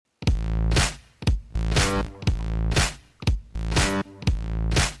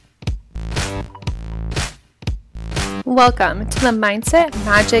Welcome to the Mindset,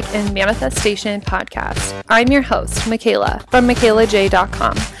 Magic, and Manifestation podcast. I'm your host, Michaela from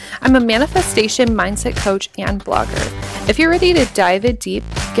MichaelaJ.com. I'm a manifestation mindset coach and blogger. If you're ready to dive in deep,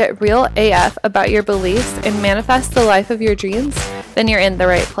 get real AF about your beliefs, and manifest the life of your dreams, then you're in the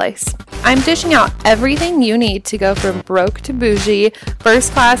right place. I'm dishing out everything you need to go from broke to bougie,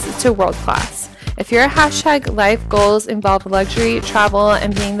 first class to world class. If your hashtag life goals involve luxury, travel,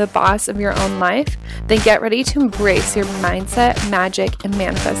 and being the boss of your own life, then get ready to embrace your mindset, magic, and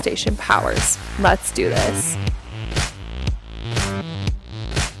manifestation powers. Let's do this.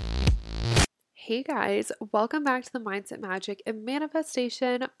 Hey guys, welcome back to the Mindset, Magic, and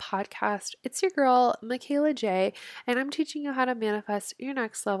Manifestation podcast. It's your girl, Michaela J, and I'm teaching you how to manifest your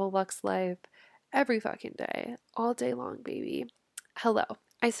next level Lux life every fucking day, all day long, baby. Hello.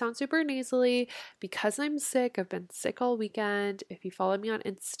 I sound super nasally because I'm sick. I've been sick all weekend. If you follow me on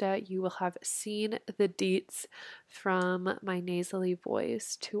Insta, you will have seen the deets from my nasally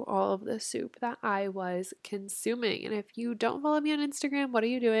voice to all of the soup that I was consuming. And if you don't follow me on Instagram, what are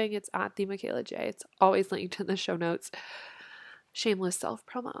you doing? It's at the Michaela J. It's always linked in the show notes. Shameless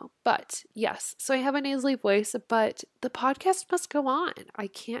self-promo. But yes, so I have a nasally voice, but the podcast must go on. I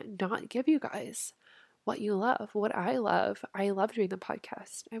can't not give you guys what you love, what I love. I love doing the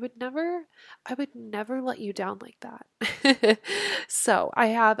podcast. I would never let you down like that. So I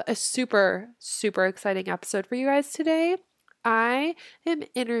have a super, super exciting episode for you guys today. I am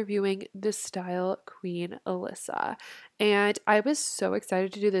interviewing the style queen, Alyssa. And I was so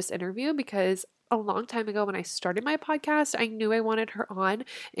excited to do this interview because a long time ago when I started my podcast, I knew I wanted her on,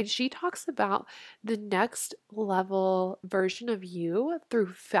 and she talks about the next level version of you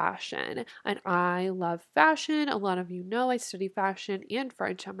through fashion. And I love fashion. A lot of you know I study fashion and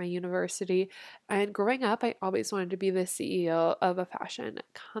French at my university. And growing up, I always wanted to be the CEO of a fashion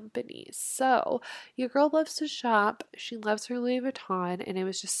company. So your girl loves to shop. She loves her Louis Vuitton. And it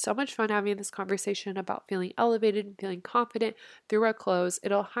was just so much fun having this conversation about feeling elevated and feeling confident through our clothes.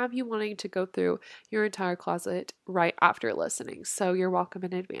 It'll have you wanting to go through your entire closet right after listening. So you're welcome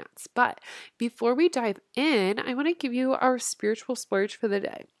in advance. But before we dive in, I want to give you our spiritual splurge for the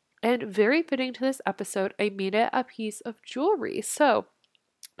day. And very fitting to this episode, I made it a piece of jewelry. So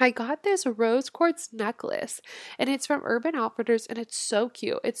I got this rose quartz necklace, and it's from Urban Outfitters, and it's so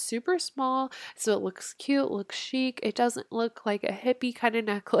cute. It's super small, so it looks cute, looks chic. It doesn't look like a hippie kind of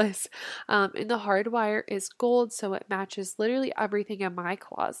necklace. And the hardwire is gold, so it matches literally everything in my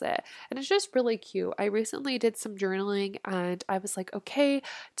closet. And it's just really cute. I recently did some journaling, and I was like, okay,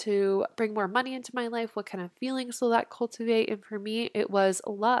 to bring more money into my life, what kind of feelings will that cultivate? And for me, it was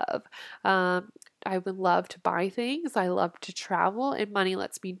love. I would love to buy things. I love to travel, and money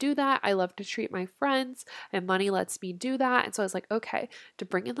lets me do that. I love to treat my friends, and money lets me do that. And so I was like, okay, to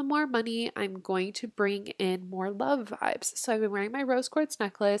bring in the more money, I'm going to bring in more love vibes. So I've been wearing my rose quartz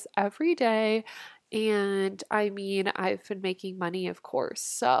necklace every day. And I mean, I've been making money, of course.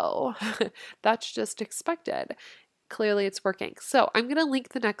 So that's just expected. Clearly it's working. So I'm going to link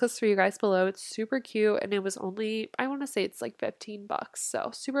the necklace for you guys below. It's super cute. And it was only, I want to say it's like $15.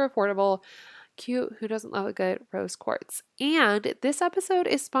 So super affordable. Cute. Who doesn't love a good rose quartz? And this episode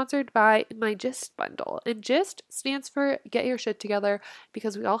is sponsored by my GIST bundle. And GIST stands for Get Your Shit Together,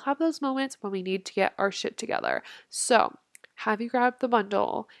 because we all have those moments when we need to get our shit together. So have you grabbed the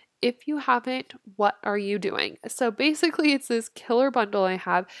bundle? If you haven't, what are you doing? So basically it's this killer bundle I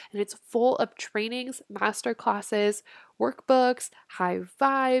have, and it's full of trainings, master classes, workbooks, high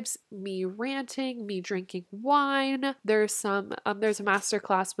vibes, me ranting, me drinking wine. There's a master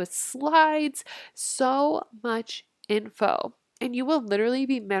class with slides, so much info. And you will literally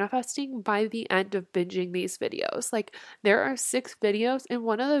be manifesting by the end of binging these videos. Like, there are 6 videos, and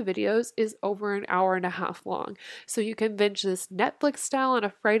one of the videos is over an hour and a half long. So you can binge this Netflix style on a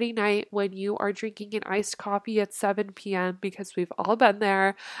Friday night when you are drinking an iced coffee at 7 p.m. because we've all been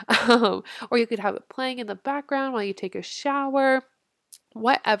there. Or you could have it playing in the background while you take a shower.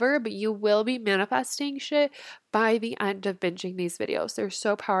 Whatever, but you will be manifesting shit by the end of binging these videos. They're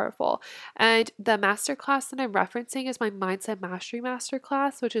so powerful. And the masterclass that I'm referencing is my Mindset Mastery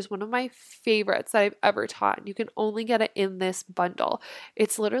Masterclass, which is one of my favorites that I've ever taught. And you can only get it in this bundle.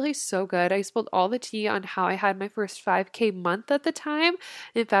 It's literally so good. I spilled all the tea on how I had my first 5K month at the time.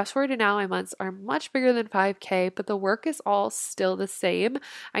 And fast forward to now, my months are much bigger than 5K, but the work is all still the same.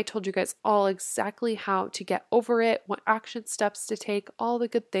 I told you guys all exactly how to get over it, what action steps to take, all the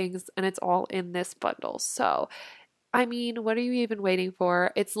good things, and it's all in this bundle. So I mean, what are you even waiting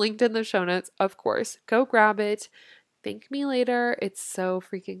for? It's linked in the show notes, of course. Go grab it. Thank me later. It's so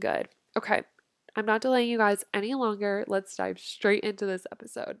freaking good. Okay, I'm not delaying you guys any longer. Let's dive straight into this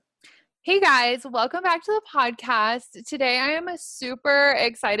episode. Hey guys, welcome back to the podcast. Today I am super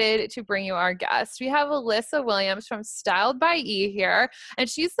excited to bring you our guest. We have Alyssa Williams from Styled by E here, and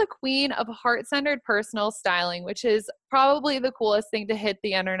she's the queen of heart-centered personal styling, which is probably the coolest thing to hit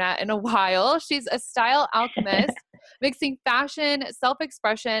the internet in a while. She's a style alchemist, mixing fashion,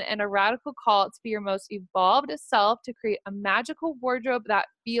 self-expression, and a radical call to be your most evolved self to create a magical wardrobe that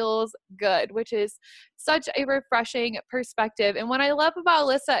feels good, which is such a refreshing perspective. And what I love about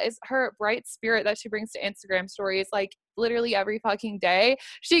Alyssa is her bright spirit that she brings to Instagram stories, like literally every fucking day.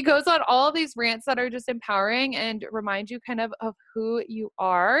 She goes on all of these rants that are just empowering and remind you kind of who you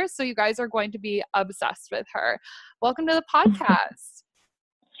are. So you guys are going to be obsessed with her. Welcome to the podcast.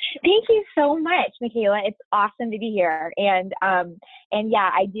 Thank you so much, Michaela. It's awesome to be here. And yeah,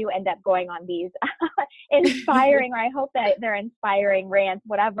 I do end up going on these inspiring, or I hope that they're inspiring rants,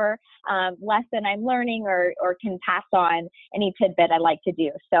 whatever lesson I'm learning or can pass on any tidbit I like to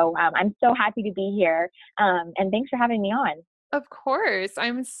do. So I'm so happy to be here. And thanks for having me on. Of course.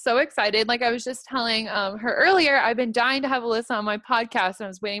 I'm so excited. Like I was just telling her earlier, I've been dying to have Alyssa on my podcast and I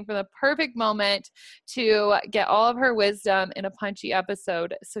was waiting for the perfect moment to get all of her wisdom in a punchy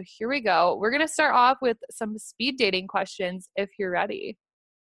episode. So here we go. We're going to start off with some speed dating questions if you're ready.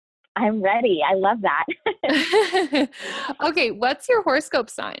 I'm ready. I love that. Okay. What's your horoscope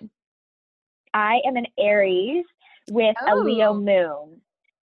sign? I am an Aries with a Leo Oh. moon.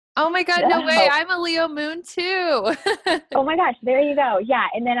 Oh my God, no way. I'm a Leo moon too. Oh my gosh, there you go. Yeah,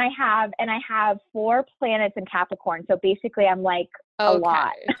 and then I have 4 planets in Capricorn. So basically I'm like a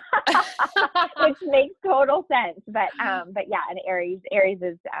lot. Which makes total sense. But yeah, an Aries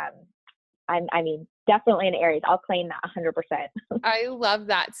is I mean, definitely an Aries. I'll claim that 100%. I love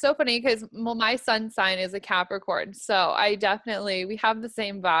that. So funny because my sun sign is a Capricorn. So we have the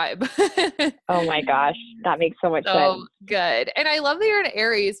same vibe. Oh my gosh, that makes so much sense. Good. And I love that you're an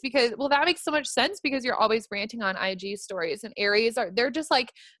Aries because, well, that makes so much sense because you're always ranting on IG stories. And Aries they're just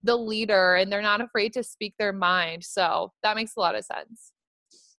like the leader and they're not afraid to speak their mind. So that makes a lot of sense.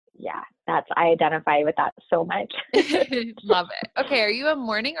 Yeah, I identify with that so much. Love it. Okay. Are you a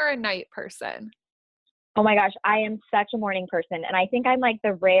morning or a night person? Oh my gosh, I am such a morning person. And I think I'm like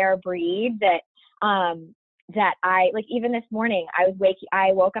the rare breed that I like. Even this morning,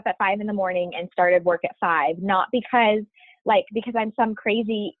 I woke up at 5 in the morning and started work at 5, not because I'm some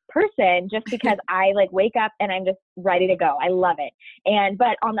crazy person, just because I like wake up and I'm just ready to go. I love it.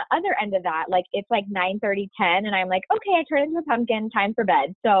 But on the other end of that, like it's like 9:30, 10, and I'm like, okay, I turned into a pumpkin, time for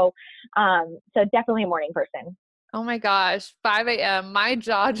bed. So definitely a morning person. Oh my gosh, 5 a.m. My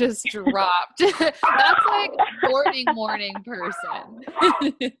jaw just dropped. That's like morning person.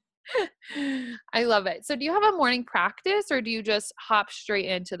 I love it. So do you have a morning practice or do you just hop straight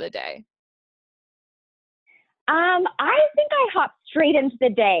into the day? I think I hop straight into the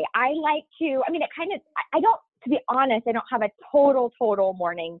day. I like to, I mean, I don't, to be honest, I don't have a total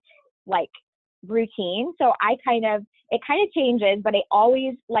morning like routine. So it kind of changes, but I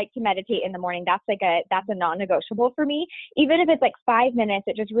always like to meditate in the morning. That's a non-negotiable for me. Even if it's like 5 minutes,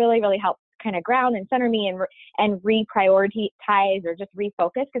 it just really helps kind of ground and center me and reprioritize or just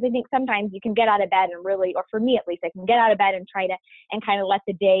refocus. Cause I think sometimes you can get out of bed and really, or for me at least, I can get out of bed and try to, and kind of let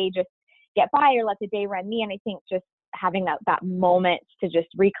the day just get by or let the day run me. And I think just having that moment to just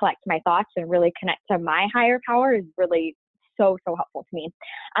recollect my thoughts and really connect to my higher power is really so helpful to me.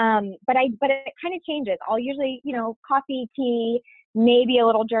 But it kind of changes. I'll usually, coffee, tea, maybe a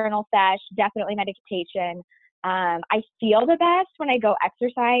little journal sesh, definitely meditation. I feel the best when I go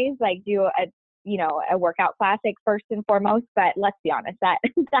exercise, like do a workout class, like first and foremost, but let's be honest, that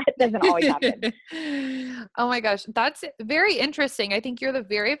doesn't always happen. Oh my gosh, that's very interesting. I think you're the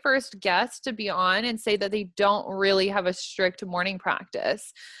very first guest to be on and say that they don't really have a strict morning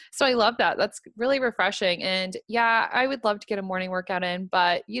practice. So I love that. That's really refreshing. And yeah, I would love to get a morning workout in,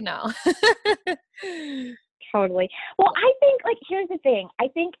 but Totally. Well, I think like, here's the thing. I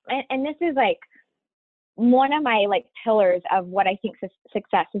think, and this is like one of my like pillars of what I think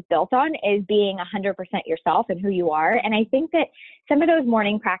success is built on is being 100% yourself and who you are. And I think that some of those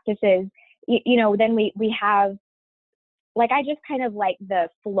morning practices, then we have, like, I just kind of like the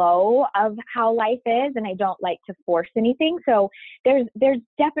flow of how life is, and I don't like to force anything. So there's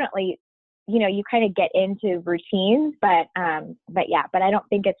definitely, you kind of get into routines, but I don't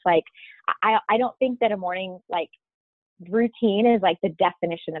think it's like, I don't think that a morning like routine is like the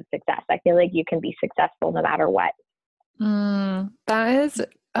definition of success. I feel like you can be successful no matter what. That is,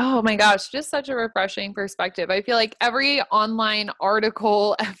 oh my gosh, just such a refreshing perspective. I feel like every online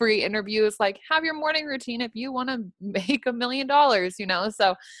article, every interview is like, have your morning routine if you want to make $1 million,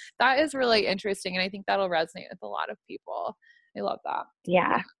 So that is really interesting. And I think that'll resonate with a lot of people. I love that.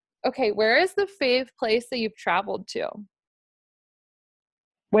 Yeah. Okay, where is the fave place that you've traveled to?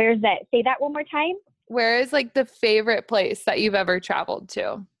 Where's that? Say that one more time. Where is like the favorite place that you've ever traveled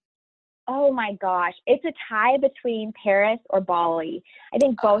to? Oh my gosh. It's a tie between Paris or Bali. I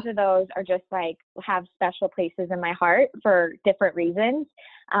think both of those are just like have special places in my heart for different reasons.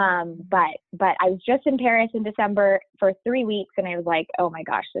 But I was just in Paris in December for 3 weeks and I was like, oh my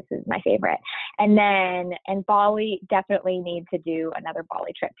gosh, this is my favorite. And Bali, definitely need to do another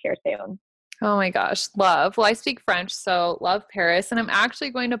Bali trip here soon. Oh my gosh, love. Well, I speak French, so love Paris. And I'm actually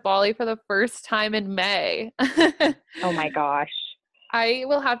going to Bali for the first time in May. Oh my gosh. I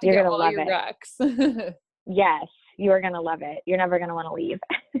will have to You're get going to all love your it. recs. Yes, you are going to love it. You're never going to want to leave.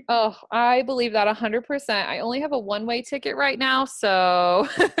 Oh, I believe that 100%. I only have a one-way ticket right now, so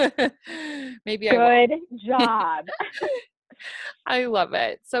maybe I will. Good job. I love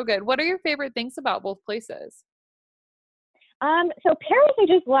it. So good. What are your favorite things about both places? So Paris, I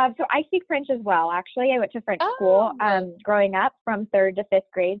just love. So I speak French as well. Actually, I went to French school growing up from third to fifth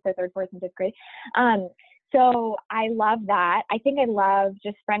grade, so third, fourth, and fifth grade. So I love that. I think I love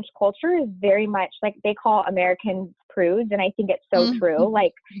just French culture is very much like they call Americans prudes, and I think it's so true.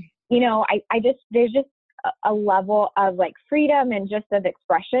 Like, I just there's just a level of like freedom and just of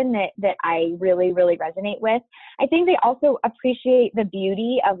expression that I really, really resonate with. I think they also appreciate the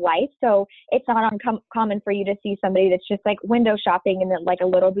beauty of life. So it's not uncommon for you to see somebody that's just like window shopping in like a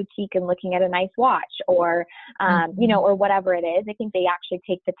little boutique and looking at a nice watch or, or whatever it is. I think they actually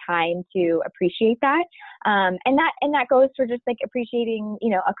take the time to appreciate that. And that goes for just like appreciating,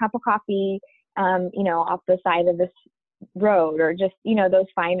 a cup of coffee, off the side of this road or just, those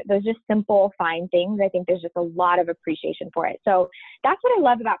just simple, fine things. I think there's just a lot of appreciation for it. So that's what I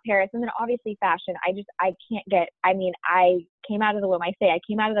love about Paris. And then obviously fashion, I came out of the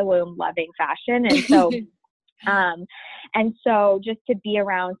womb loving fashion. And so just to be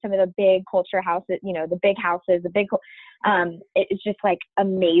around some of the big culture houses, the big houses, it's just like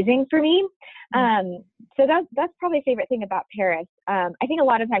amazing for me. So that's probably a favorite thing about Paris. I think a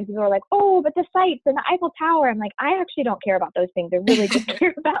lot of times people are like, oh, but the sights and the Eiffel Tower. I'm like, I actually don't care about those things. I really just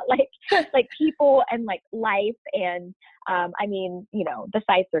care about like people and like life. And, the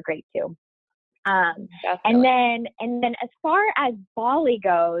sights are great too. And then as far as Bali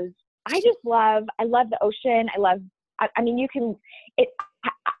goes, I love the ocean. It's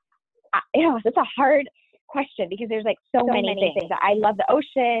a hard question because there's like so many things. I love the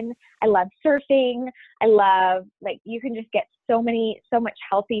ocean. I love surfing. I love you can just get so much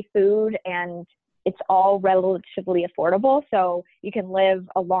healthy food and it's all relatively affordable. So you can live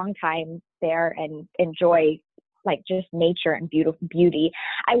a long time there and enjoy like just nature and beauty.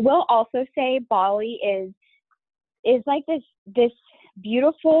 I will also say Bali is like this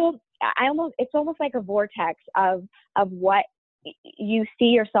beautiful, it's almost like a vortex of what you see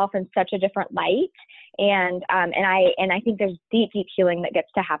yourself in such a different light. And I think there's deep healing that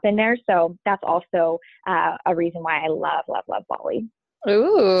gets to happen there. So that's also a reason why I love Bali.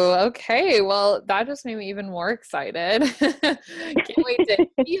 Ooh, okay. Well, that just made me even more excited. Can't wait to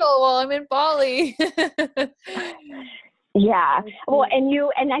heal while I'm in Bali. Yeah. Well,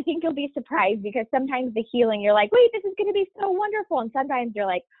 and I think you'll be surprised because sometimes the healing, you're like, wait, this is going to be so wonderful. And sometimes you're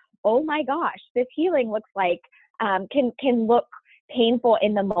like, oh my gosh, this healing looks like, can look painful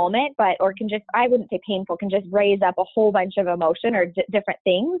in the moment, or can just, I wouldn't say painful, can just raise up a whole bunch of emotion or different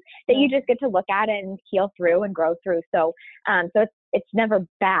things that you just get to look at and heal through and grow through. So, it's never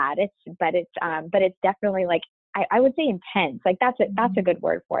bad. But it's definitely like, I would say intense. Like that's a good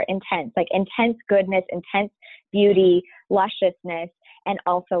word for it. Intense, like intense goodness, intense beauty, lusciousness, and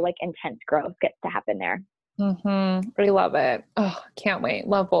also like intense growth gets to happen there. I love it. Oh, can't wait.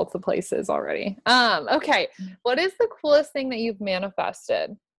 Love both the places already. Okay. What is the coolest thing that you've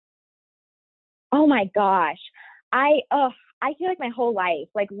manifested? Oh my gosh. I feel like my whole life,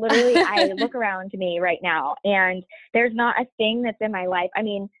 like literally I look around me right now and there's not a thing that's in my life. I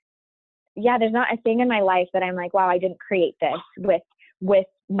mean, yeah, there's not a thing in my life that I'm like, wow, I didn't create this with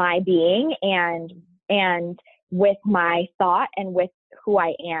my being and with my thought and with who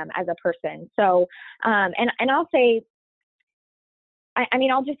I am as a person. So, and I'll say,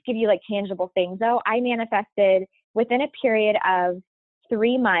 I'll just give you like tangible things though. I manifested within a period of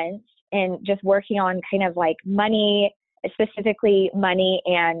 3 months and just working on kind of like money, specifically money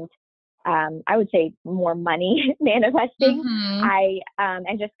and I would say more money manifesting.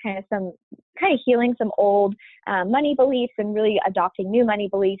 And just kind of healing some old money beliefs and really adopting new money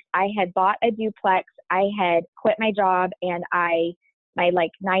beliefs. I had bought a duplex. I had quit my job and my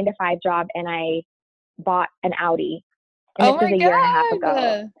like 9-to-5 job, and I bought an Audi. And this was a year and a half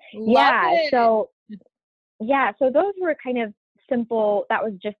ago. So those were kind of simple, that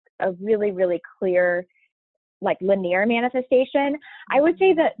was just a really, really clear, like linear manifestation. I would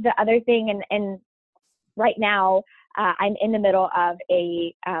say that the other thing, and right now, I'm in the middle of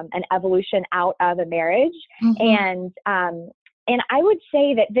an evolution out of a marriage. And I would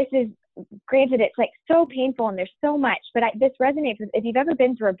say that this is, granted, it's like so painful and there's so much, but this resonates with, if you've ever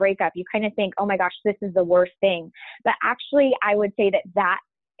been through a breakup, you kind of think, oh my gosh, this is the worst thing. But actually, I would say that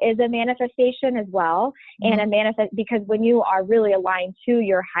is a manifestation as well. And a manifest, because when you are really aligned to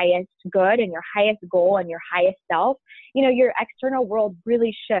your highest good and your highest goal and your highest self, you know, your external world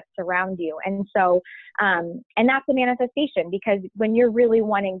really shifts around you. And so, and that's a manifestation, because when you're really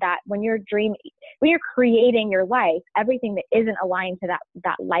wanting that, when you're creating your life, everything that isn't aligned to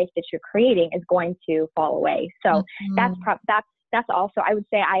that life that you're creating is going to fall away. So that's also, I would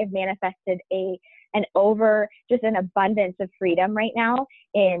say I have manifested an abundance of freedom right now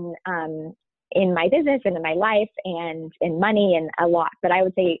in my business and in my life and in money and a lot. But I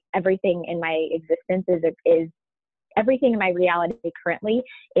would say everything in my existence is everything in my reality currently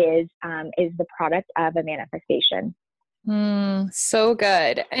is the product of a manifestation. So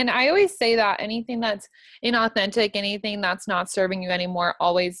good. And I always say that anything that's inauthentic, anything that's not serving you anymore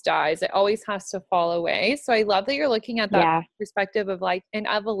always dies. It always has to fall away. So I love that you're looking at that perspective of like an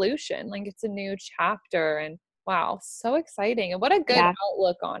evolution, like it's a new chapter, and wow, so exciting. And what a good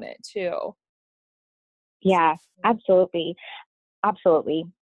outlook on it too. Yeah, absolutely. Absolutely.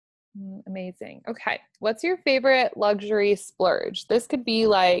 Amazing. Okay. What's your favorite luxury splurge? This could be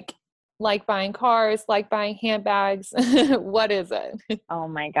like buying cars, like buying handbags. What is it? Oh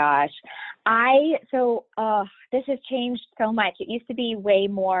my gosh. This has changed so much. It used to be way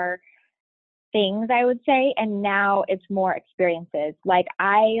more things, I would say, and now it's more experiences. Like,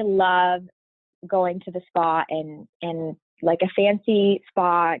 I love going to the spa and like a fancy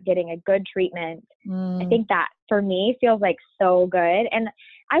spa, getting a good treatment. I think that for me feels like so good. And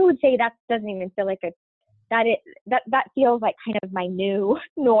I would say that doesn't even feel like that feels like kind of my new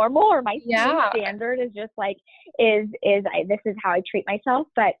normal, or my new standard is just like, this is how I treat myself.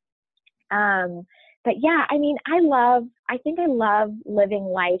 But yeah, I mean, I think I love living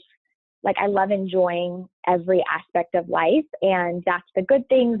life. Like, I love enjoying every aspect of life, and that's the good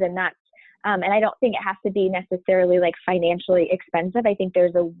things. And that's, and I don't think it has to be necessarily like financially expensive. I think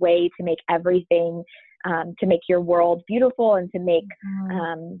there's a way to make everything, to make your world beautiful, and to make,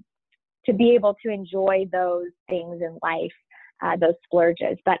 to be able to enjoy those things in life, those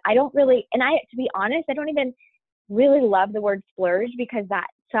splurges. But I don't really, to be honest, I don't even really love the word splurge, because that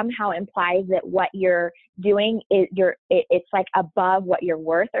somehow implies that what you're doing is it's like above what you're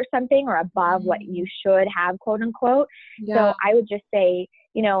worth or something, or above what you should have, quote unquote. So I would just say,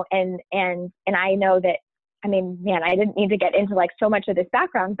 you know, and I know that, I mean, man, I didn't need to get into like so much of this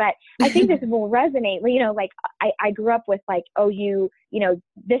background, but I think this will resonate. You know, like I grew up with like, oh, you know,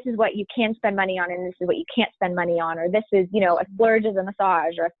 this is what you can spend money on, and this is what you can't spend money on, or this is, you know, a splurge is a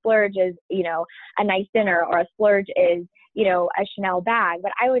massage, or a splurge is, you know, a nice dinner, or a splurge is, you know, a Chanel bag.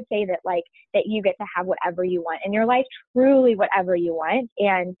 But I would say that like, that you get to have whatever you want in your life, truly whatever you want.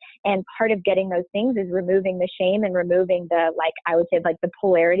 And part of getting those things is removing the shame and removing the, like, I would say like the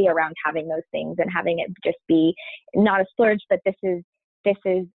polarity around having those things, and having it just be not a splurge, but this is,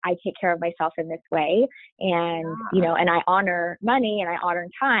 I take care of myself in this way. And, you know, and I honor money, and I honor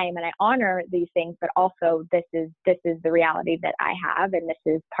time, and I honor these things, but also this is the reality that I have. And this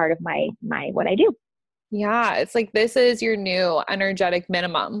is part of my what I do. Yeah, it's like, this is your new energetic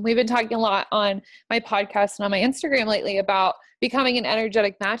minimum. We've been talking a lot on my podcast and on my Instagram lately about becoming an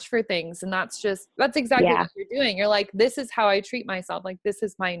energetic match for things. And that's exactly what you're doing. You're like, this is how I treat myself. Like, this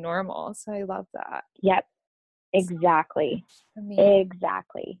is my normal. So I love that. Yep. Exactly.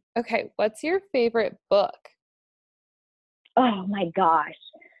 Exactly. Okay. What's your favorite book? Oh my gosh.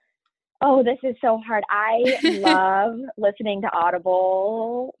 Oh, this is so hard. I love listening to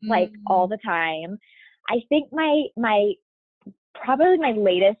Audible, like all the time. I think probably my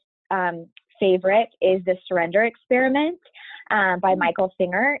latest favorite is The Surrender Experiment by Michael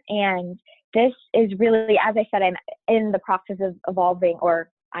Singer. And this is really, as I said, I'm in the process of evolving, or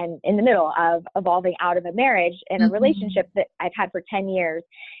I'm in the middle of evolving out of a marriage and a relationship that I've had for 10 years.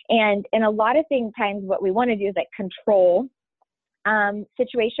 And in a lot of times what we want to do is like control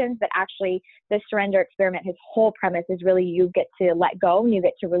situations, but actually the Surrender Experiment, his whole premise is really, you get to let go, and you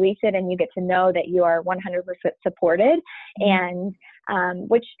get to release it, and you get to know that you are 100% supported, and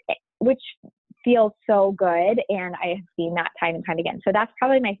which feels so good. And I have seen that time and time again. So that's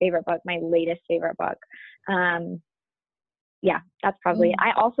probably my favorite book, my latest favorite book. Yeah, that's probably,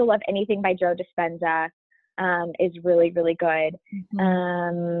 I also love anything by Joe Dispenza, is really, really good.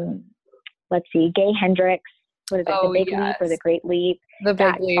 Let's see, Gay Hendricks. what is it? The Oh, Big Leap or the yes. Great Leap. The Big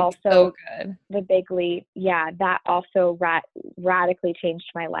That Leap. So also, good. the Big Leap. Yeah. That also radically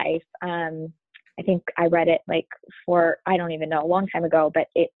changed my life. I think I read it like I don't even know, a long time ago, but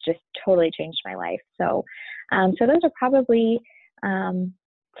it just totally changed my life. So, so those are probably, some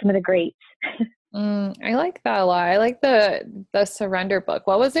of the greats. I like that a lot. I like the Surrender book.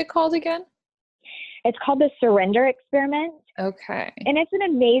 What was it called again? It's called The Surrender Experiment. Okay. And it's an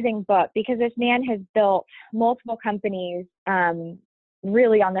amazing book because this man has built multiple companies,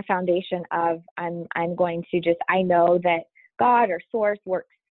 really on the foundation of I'm going to just, I know that God or source works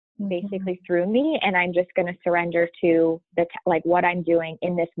basically through me, and I'm just going to surrender to like what I'm doing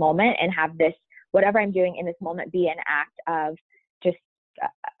in this moment, and have this, whatever I'm doing in this moment, be an act of just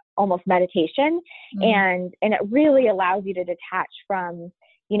almost meditation. And it really allows you to detach from,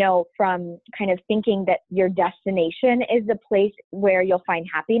 from kind of thinking that your destination is the place where you'll find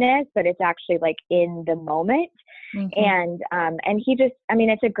happiness, but it's actually like in the moment. And he just, I mean,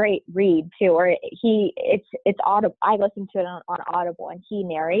 it's a great read too, or it's Audible. I listened to it on Audible, and he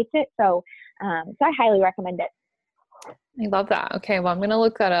narrates it. So I highly recommend it. I love that. Okay, well, I'm going to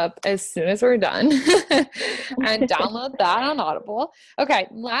look that up as soon as we're done and download that on Audible. Okay,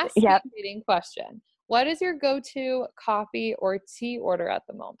 last speed dating question. What is your go-to coffee or tea order at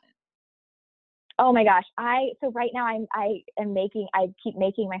the moment? Oh my gosh. So right now I keep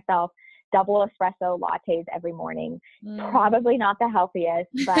making myself double espresso lattes every morning. Probably not the healthiest,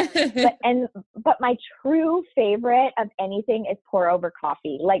 but my true favorite of anything is pour over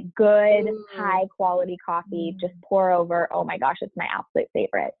coffee, like good, high quality coffee, just pour over. Oh my gosh. It's my absolute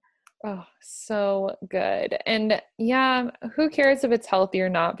favorite. Oh, so good. And yeah, who cares if it's healthy or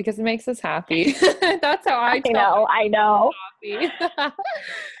not, because it makes us happy. That's how I know. coffee.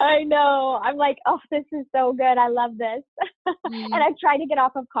 I know. I'm like, oh, this is so good. I love this. And I've tried to get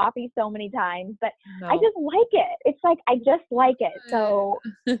off of coffee so many times, but I just like it. It's like, I just like it. So,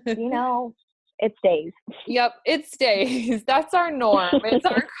 it stays. Yep, it stays. That's our norm. It's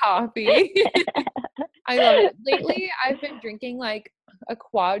our coffee. I love it. Lately, I've been drinking like a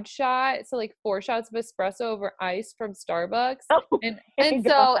quad shot. So like 4 shots of espresso over ice from Starbucks. And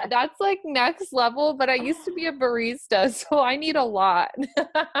so that's like next level, but I used to be a barista, so I need a lot.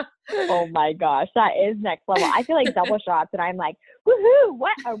 Oh my gosh, that is next level. I feel like double shots and I'm like, woohoo,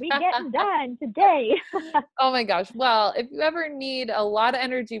 what are we getting done today? Oh my gosh. Well, if you ever need a lot of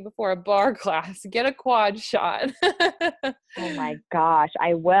energy before a bar class, get a quad shot. Oh my gosh,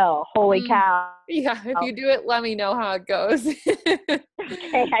 I will. Holy cow. Yeah, if you do it, let me know how it goes.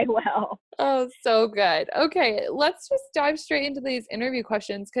 Okay, I will. Oh, so good. Okay, let's just dive straight into these interview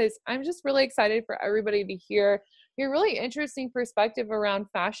questions, because I'm just really excited for everybody to hear your really interesting perspective around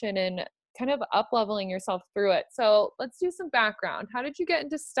fashion and kind of up-leveling yourself through it. So let's do some background. How did you get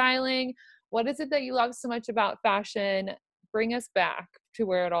into styling? What is it that you love so much about fashion? Bring us back to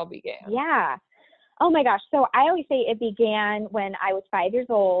where it all began. Yeah. Oh my gosh. So I always say it began when I was 5 years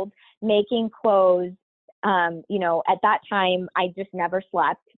old making clothes. At that time, I just never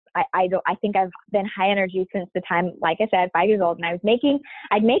slept. I think I've been high energy since the time, like I said, 5 years old, and I'd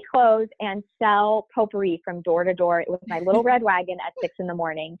make clothes and sell potpourri from door to door with my little red wagon at 6 a.m.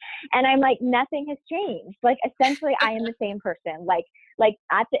 And I'm like, nothing has changed. Like, essentially I am the same person, like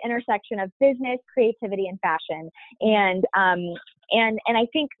at the intersection of business, creativity, and fashion. And I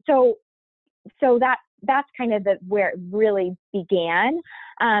think so that's kind of where it really began.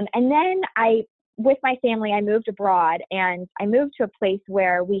 And then with my family, I moved abroad, and I moved to a place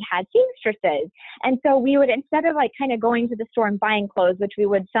where we had seamstresses. And so we would, instead of like kind of going to the store and buying clothes, which we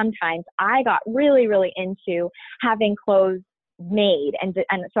would sometimes, I got really, really into having clothes made. And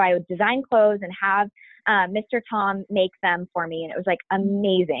so I would design clothes and have Mr. Tom make them for me. And it was like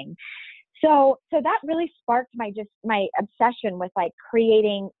amazing. So that really sparked my obsession with like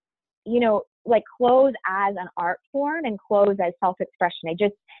creating, like clothes as an art form and clothes as self-expression.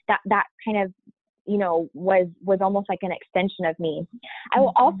 That kind of, was almost like an extension of me. I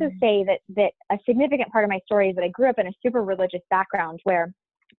will also say that a significant part of my story is that I grew up in a super religious background where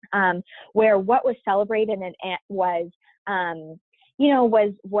what was celebrated and was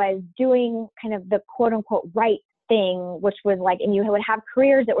doing kind of the quote unquote right thing, which was like, and you would have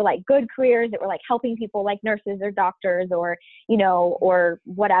careers that were like good careers that were like helping people, like nurses or doctors or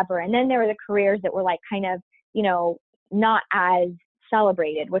whatever. And then there were the careers that were like kind of, not as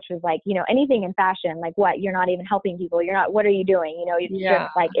celebrated, which was like, anything in fashion, like what, you're not even helping people. What are you doing? It's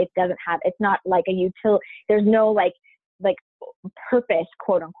just like, it's not like there's no like purpose,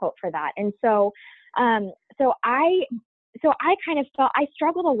 quote unquote, for that. And so I so I kind of felt, I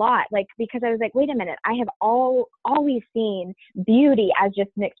struggled a lot, like, because I was like, wait a minute, I have always seen beauty as just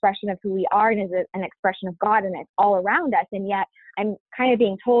an expression of who we are and as an expression of God, and it's all around us. And yet I'm kind of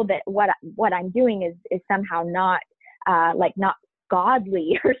being told that what I'm doing is somehow not, like, not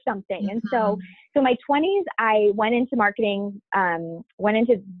godly or something. And so my 20s, I went into marketing,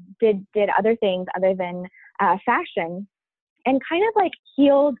 did other things other than fashion, and kind of like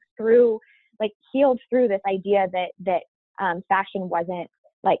healed through this idea that fashion wasn't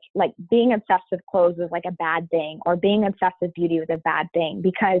like being obsessed with clothes was like a bad thing, or being obsessed with beauty was a bad thing,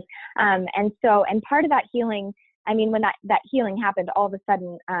 because and part of that healing, I mean, when that healing happened, all of a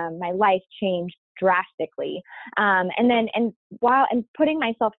sudden my life changed drastically. And while I'm putting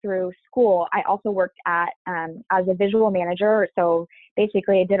myself through school, I also worked as a visual manager. So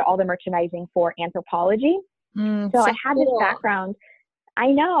basically I did all the merchandising for Anthropologie. So I had this background. I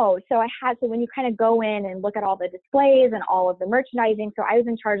know. So when you kind of go in and look at all the displays and all of the merchandising, so I was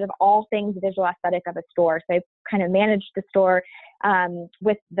in charge of all things visual aesthetic of a store. So I kind of managed the store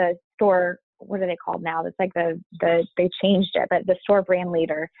with the store, what are they called now? It's like they changed it, but the store brand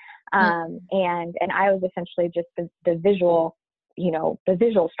leader. And I was essentially just the visual, the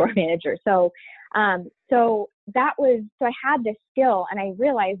visual store manager. So I had this skill, and I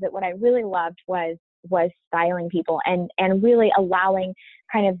realized that what I really loved was styling people and really allowing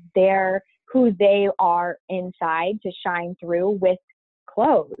kind of who they are inside to shine through with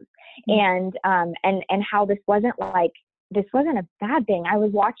clothes. And how this wasn't a bad thing. I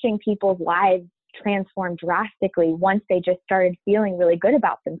was watching people's lives transform drastically once they just started feeling really good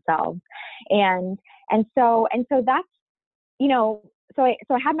about themselves. And so that's, so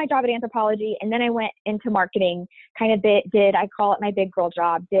I had my job at Anthropologie, and then I went into marketing, kind of I call it my big girl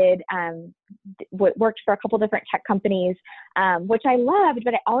job, worked for a couple different tech companies, which I loved,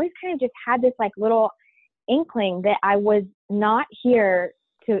 but I always kind of just had this like little inkling that I was not here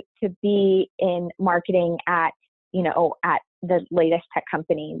to be in marketing at the latest tech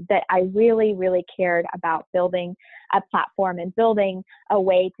companies, that I really, really cared about building a platform and building a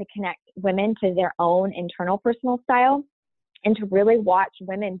way to connect women to their own internal personal style, and to really watch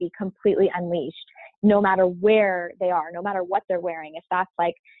women be completely unleashed, no matter where they are, no matter what they're wearing. If that's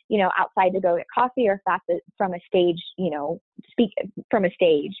like, outside to go get coffee, or if that's from a stage, speak from a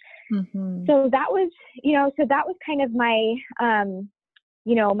stage. Mm-hmm. So that was kind of my,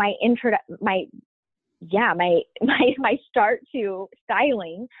 my start to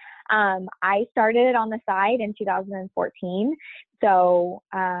styling. I started it on the side in 2014. So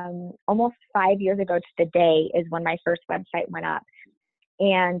almost 5 years ago to the day is when my first website went up.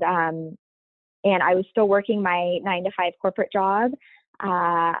 And I was still working my 9-to-5 corporate job.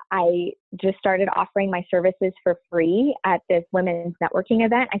 I just started offering my services for free at this women's networking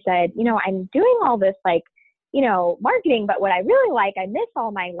event. I said, I'm doing all this marketing, but what I really I miss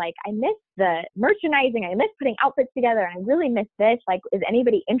I miss the merchandising. I miss putting outfits together. And I really miss this. Like, is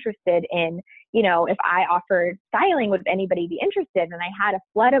anybody interested in, if I offered styling, would anybody be interested? And I had a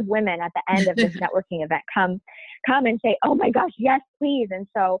flood of women at the end of this networking event come and say, oh my gosh, yes, please. And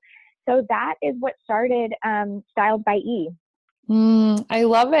so that is what started Styled by E. I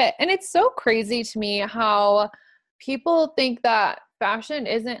love it. And it's so crazy to me how people think that fashion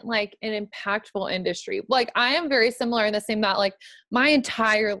isn't like an impactful industry. Like, I am very similar in the same that like my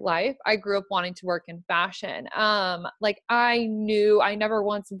entire life, I grew up wanting to work in fashion. Like I knew I never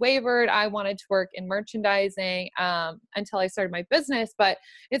once wavered. I wanted to work in merchandising until I started my business. But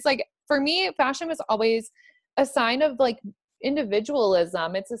it's like, for me, fashion was always a sign of like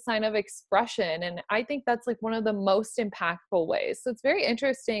individualism. It's a sign of expression. And I think that's like one of the most impactful ways. So it's very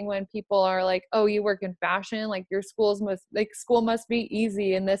interesting when people are like, oh, you work in fashion, like your school must be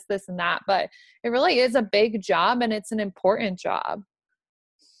easy and this, and that. But it really is a big job, and it's an important job.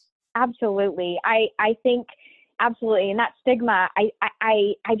 Absolutely. I think absolutely. And that stigma,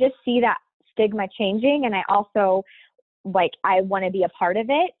 I just see that stigma changing. And I also I want to be a part of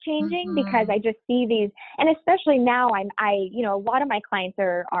it changing, because I just see these, and especially now a lot of my clients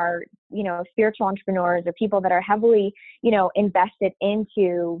are spiritual entrepreneurs, or people that are heavily, invested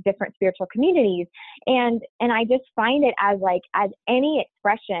into different spiritual communities. And I just find it as any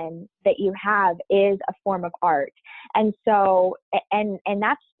expression that you have is a form of art. And so, and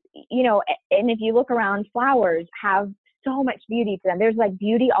that's, and if you look around, flowers have so much beauty to them. There's like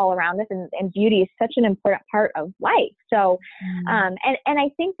beauty all around us, and beauty is such an important part of life. So, and I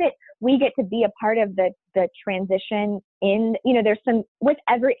think that we get to be a part of the transition in, there's some, with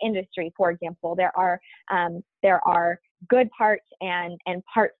every industry, for example, there are good parts and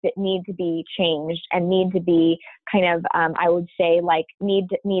parts that need to be changed and need to be kind of, I would say, like need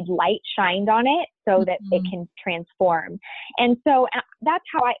light shined on it so that it Mhm. can transform. And so that's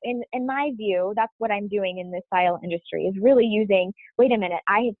how in my view, that's what I'm doing in the style industry, is really using, wait a minute,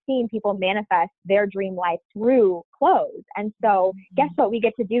 I have seen people manifest their dream life through clothes. And so guess what? We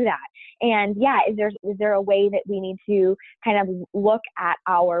get to do that. And yeah, is there a way that we need to kind of look at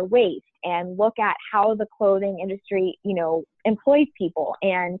our waist and look at how the clothing industry, employs people?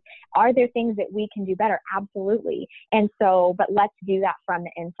 And are there things that we can do better? Absolutely. And so, but let's do that from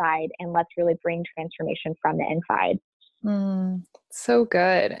the inside, and let's really bring transformation from the inside. So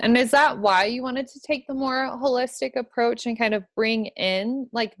good. And is that why you wanted to take the more holistic approach and kind of bring in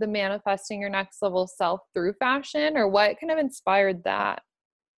like the manifesting your next level self through fashion, or what kind of inspired that?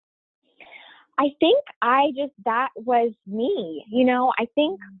 I think that was me. I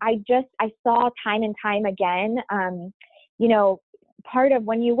think I saw time and time again, part of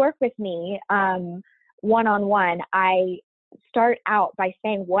when you work with me, one-on-one, I start out by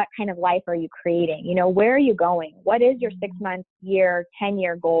saying, what kind of life are you creating? Where are you going? What is your 6-month, year,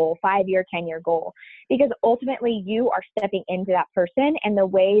 10-year goal, 5-year, 10-year goal? Because ultimately you are stepping into that person, and the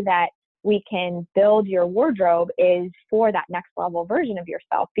way that we can build your wardrobe is for that next level version of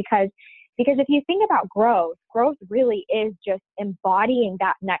yourself. Because if you think about growth really is just embodying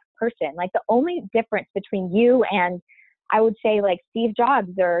that next person. Like the only difference between you and, I would say, like Steve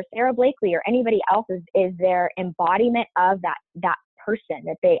Jobs or Sarah Blakely or anybody else is their embodiment of that person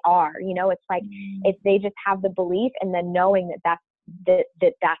that they are. It's like they just have the belief and the knowing that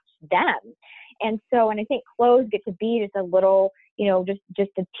that's them. And so, and I think clothes get to be just a little,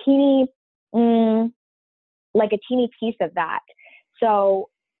 just a teeny, like a teeny piece of that. So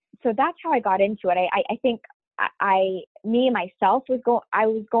that's how I got into it. I think myself I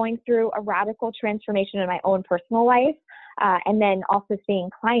was going through a radical transformation in my own personal life. And then also seeing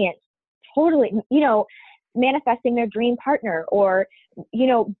clients totally, manifesting their dream partner, or,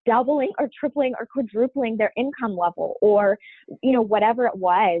 doubling or tripling or quadrupling their income level, or, whatever it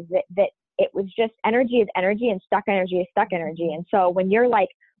was, that it was just energy is energy and stuck energy is stuck energy. And so when you're like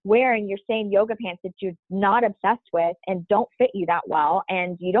wearing your same yoga pants that you're not obsessed with and don't fit you that well,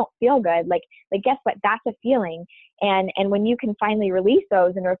 and you don't feel good, like guess what? That's a feeling. And when you can finally release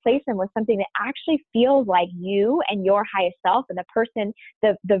those and replace them with something that actually feels like you and your highest self, and the person,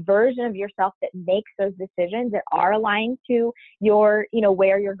 the version of yourself that makes those decisions that are aligned to your,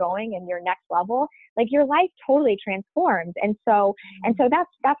 where you're going and your next level, like your life totally transforms. And so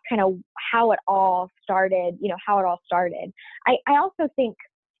that's kind of how it all started, I also think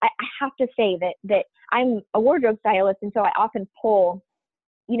I have to say that I'm a wardrobe stylist. And so I often pull,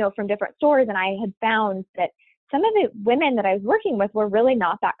 from different stores, and I had found that some of the women that I was working with were really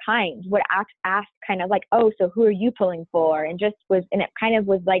not that kind, would ask kind of like, oh, so who are you pulling for? And it kind of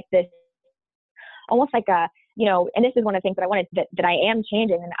was like this, almost like a, and this is one of the things that I wanted that I am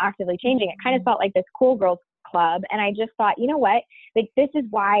changing and actively changing. It kind of felt like this cool girls club. And I just thought, you know what, like this is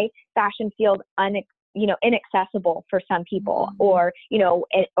why fashion feels inaccessible for some people, or,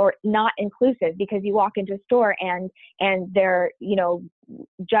 or not inclusive, because you walk into a store and they're,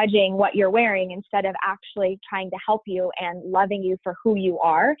 judging what you're wearing instead of actually trying to help you and loving you for who you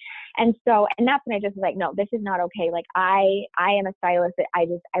are. And that's when I just was like, no, this is not okay. Like I am a stylist that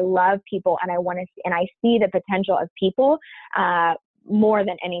I love people, and and I see the potential of people, more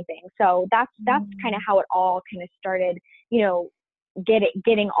than anything. So that's kind of how it all kind of started,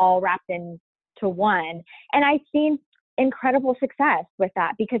 getting all wrapped into one. And I've seen incredible success with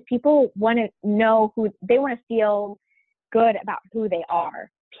that, because people want to know they want to feel good about who they are,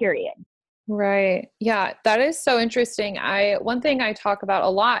 period. Right. Yeah, that is so interesting. One thing I talk about a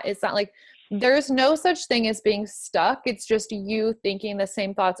lot is that like there's no such thing as being stuck. It's just you thinking the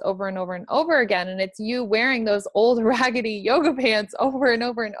same thoughts over and over and over again. And it's you wearing those old raggedy yoga pants over and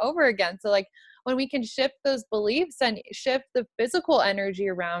over and over again. So like when we can shift those beliefs and shift the physical energy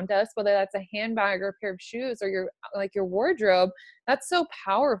around us, whether that's a handbag or a pair of shoes or your wardrobe, that's so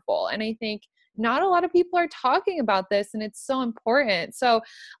powerful. And I think not a lot of people are talking about this, and it's so important. So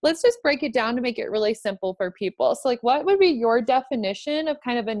let's just break it down to make it really simple for people. So like, what would be your definition of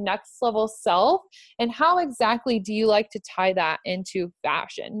kind of a next level self, and how exactly do you like to tie that into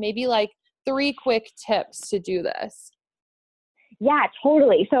fashion? Maybe like 3 quick tips to do this. Yeah,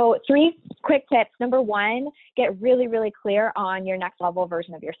 totally. So 3 quick tips. Number 1, get really, really clear on your next level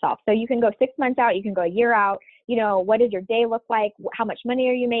version of yourself. So you can go 6 months out, you can go a year out. What does your day look like? How much money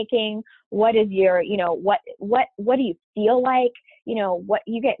are you making? What is your, what do you feel like? What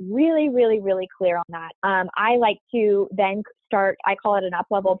you get really, really, really clear on that. I like to then I call it an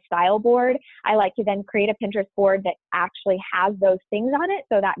up-leveled style board. I like to then create a Pinterest board that actually has those things on it.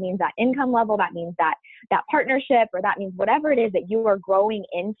 So that means that income level, that means that partnership, or that means whatever it is that you are growing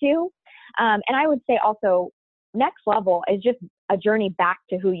into. And I would say also next level is just a journey back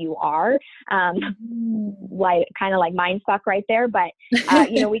to who you are. Like kind of like mind fuck right there. But,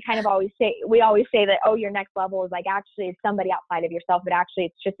 we kind of always say that, oh, your next level is like, actually it's somebody outside of yourself, but actually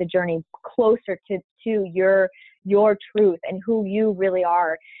it's just a journey closer to your truth and who you really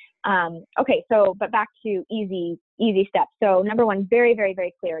are. Okay. So, but back to easy steps. So number one, very, very,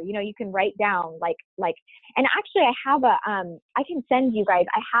 very clear. You can write down and actually I have I can send you guys,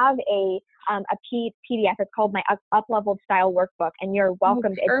 I have a PDF. It's called my Up-Leveled Style Workbook, and you're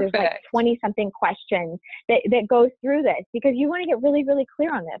welcome. There's like 20 something questions that goes through this, because you want to get really, really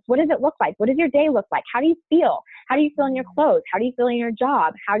clear on this. What does it look like? What does your day look like? How do you feel? How do you feel in your clothes? How do you feel in your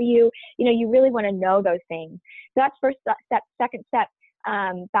job? How do you really want to know those things. So that's first step. Second step,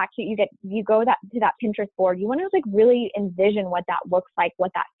 back to you go to that Pinterest board. You want to like really envision what that looks like,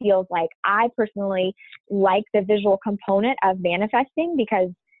 what that feels like. I personally like the visual component of manifesting, because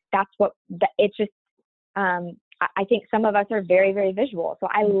that's what it's just, I think some of us are very, very visual. So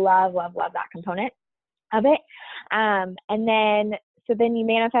I love, love, love that component of it. And then you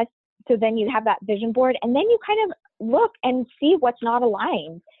manifest. So then you have that vision board, and then you kind of look and see what's not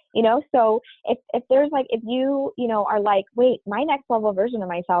aligned. So if there's like, if you are like, wait, my next level version of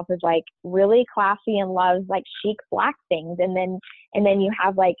myself is like really classy and loves like chic black things. And then you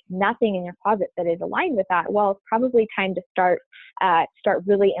have like nothing in your closet that is aligned with that. Well, it's probably time to start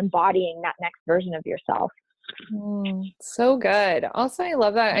really embodying that next version of yourself. So good. Also, I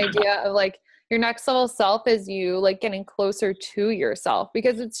love that idea of like your next level self is you like getting closer to yourself,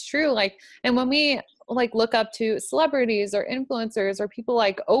 because it's true. Like, and when we like look up to celebrities or influencers or people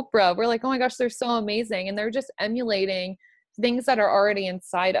like Oprah, we're like, oh my gosh, they're so amazing. And they're just emulating things that are already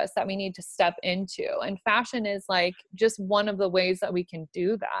inside us that we need to step into. And fashion is like just one of the ways that we can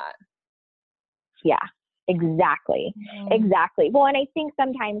do that. Yeah, exactly. Exactly. Well, and I think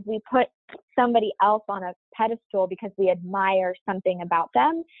sometimes we put somebody else on a pedestal because we admire something about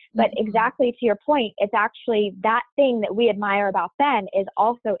them. But exactly to your point, it's actually that thing that we admire about them is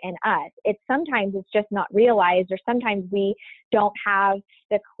also in us. Sometimes it's just not realized, or sometimes we don't have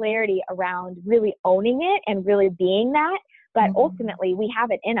the clarity around really owning it and really being that. But ultimately we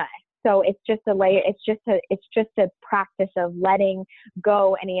have it in us. So it's just a layer. It's just a practice of letting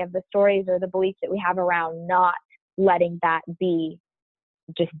go any of the stories or the beliefs that we have around not letting that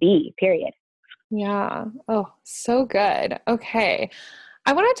just be, period. Yeah. Oh, so good. Okay.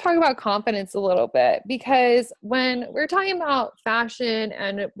 I want to talk about confidence a little bit, because when we're talking about fashion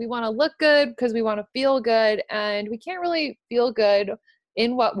and we want to look good because we want to feel good, and we can't really feel good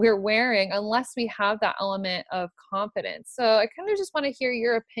in what we're wearing unless we have that element of confidence. So I kind of just want to hear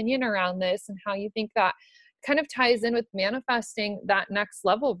your opinion around this and how you think that kind of ties in with manifesting that next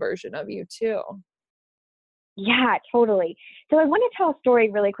level version of you too. Yeah, totally. So I want to tell a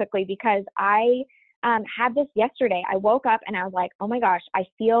story really quickly, because I had this yesterday. I woke up and I was like, oh my gosh, I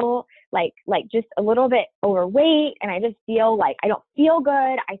feel like just a little bit overweight, and I just feel like I don't feel good.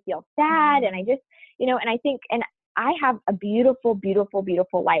 I feel sad. And I just, and I think, and I have a beautiful, beautiful,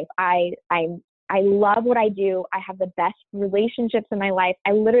 beautiful life. I love what I do. I have the best relationships in my life.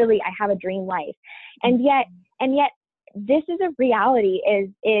 I have a dream life. And yet this is a reality,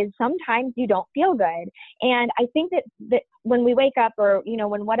 is sometimes you don't feel good. And I think that when we wake up, or,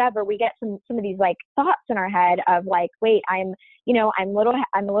 when whatever, we get some of these like thoughts in our head of like, wait, I'm a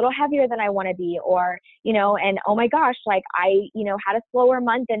little heavier than I want to be, or, and oh my gosh, like I, had a slower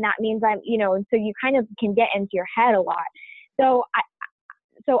month, and that means I'm, and so you kind of can get into your head a lot. So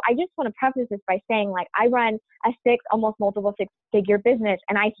I just want to preface this by saying, like, I run a almost multiple six-figure business,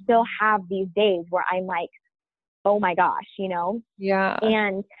 and I still have these days where I'm like, oh my gosh, Yeah.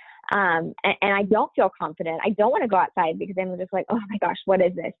 And I don't feel confident. I don't want to go outside because I'm just like, oh my gosh, what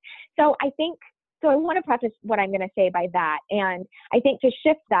is this? So I want to preface what I'm going to say by that. And I think to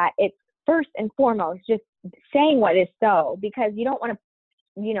shift that, it's first and foremost, just saying what is so, because you don't want to,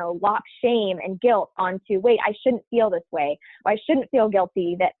 lock shame and guilt onto, wait, I shouldn't feel this way, or I shouldn't feel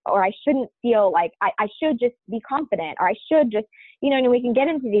guilty or I shouldn't feel like I should just be confident, or I should just, and we can get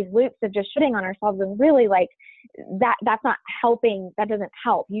into these loops of just shitting on ourselves, and really like that's not helping. That doesn't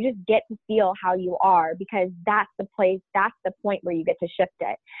help. You just get to feel how you are, because that's the point where you get to shift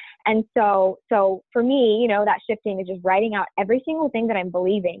it. And so for me, that shifting is just writing out every single thing that I'm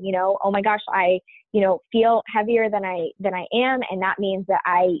believing, oh my gosh, I, feel heavier than I am. And that means that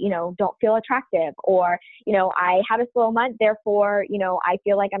I, don't feel attractive, or, I had a slow month, therefore, I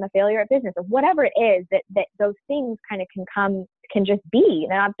feel like I'm a failure at business, or whatever it is that those things kind of can just be.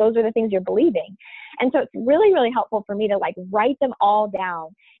 Those are the things you're believing. And so it's really, really helpful for me to like write them all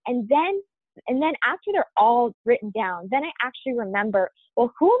down. And then And then after they're all written down, then I actually remember,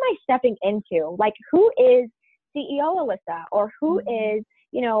 well, who am I stepping into? Like, who is CEO Alyssa, or who is,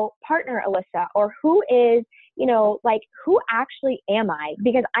 you know, partner Alyssa, or who is, you know, like, who actually am I?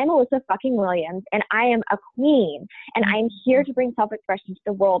 Because I'm Alyssa fucking Williams, and I am a queen, and I'm here to bring self-expression to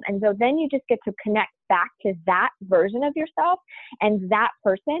the world. And so then you just get to connect back to that version of yourself and that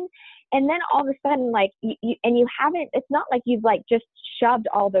person. And then all of a sudden, like, you haven't, it's not like you've like just shoved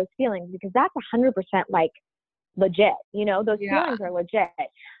all those feelings, because that's 100% like legit, you know, those feelings are legit.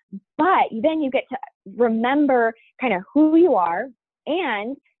 But then you get to remember kind of who you are,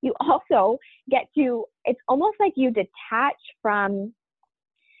 and you also get to, it's almost like you detach from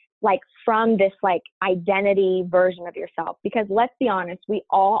this like identity version of yourself, because let's be honest, we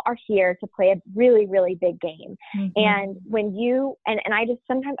all are here to play a really, really big game. And when you, and I just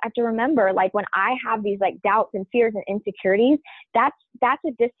sometimes have to remember, like, when I have these like doubts and fears and insecurities, that's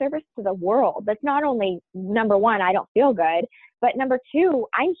a disservice to the world. That's not only, number one, I don't feel good, but number two,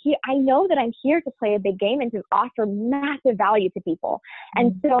 I'm here, I know that I'm here to play a big game and to offer massive value to people.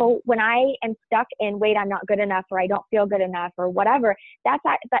 And so when I am stuck in, wait, I'm not good enough, or I don't feel good enough, or whatever, that's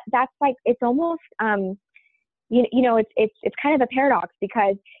like, it's almost, you know, it's kind of a paradox,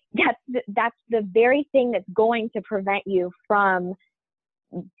 because that's the very thing that's going to prevent you from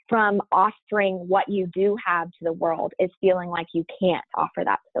offering what you do have to the world, is feeling like you can't offer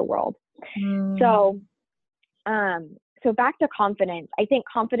that to the world. So back to confidence. I think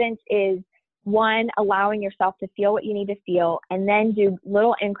confidence is, one, allowing yourself to feel what you need to feel, and then do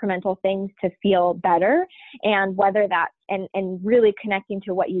little incremental things to feel better. And whether that's, and really connecting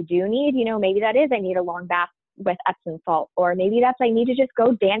to what you do need, you know, maybe that is, I need a long bath with Epsom salt, or maybe that's, I need to just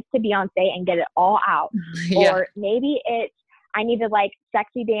go dance to Beyonce and get it all out. Or maybe it's, I need to like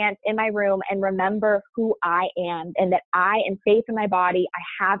sexy dance in my room and remember who I am, and that I am safe in my body.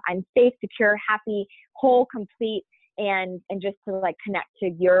 I'm safe, secure, happy, whole, complete, and just to like connect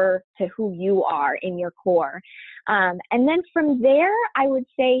to who you are in your core. And then from there, I would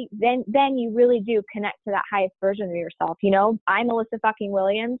say then you really do connect to that highest version of yourself. You know, I'm Alyssa fucking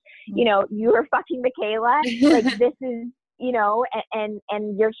Williams, you know, you are fucking Michaela, like, this is, you know,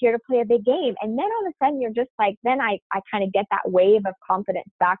 and you're here to play a big game. And then all of a sudden you're just like, then I kind of get that wave of confidence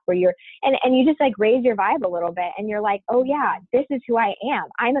back, where you're, and you just like raise your vibe a little bit, and you're like, oh yeah, this is who I am.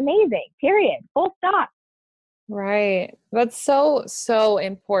 I'm amazing, period, full stop. Right. That's so, so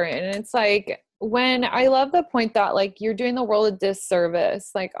important. And it's like, when I love the point that like you're doing the world a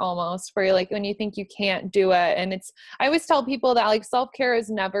disservice, like almost, where you're like, when you think you can't do it. And it's, I always tell people that like self-care is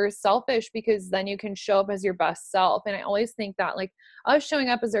never selfish, because then you can show up as your best self. And I always think that like us showing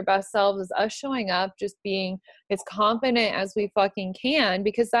up as our best selves is us showing up just being as confident as we fucking can,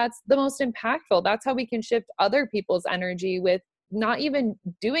 because that's the most impactful. That's how we can shift other people's energy, with not even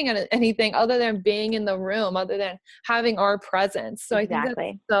doing anything other than being in the room, other than having our presence. So I think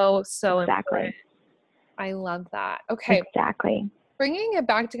that's so important. I love that. Okay. Exactly. Bringing it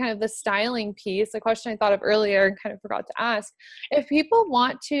back to kind of the styling piece, a question I thought of earlier and kind of forgot to ask. If people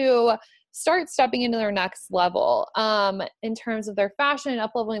want to start stepping into their next level in terms of their fashion,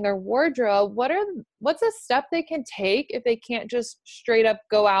 up-leveling their wardrobe, what's a step they can take if they can't just straight up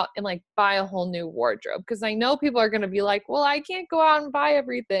go out and like buy a whole new wardrobe? Because I know people are going to be like, well, I can't go out and buy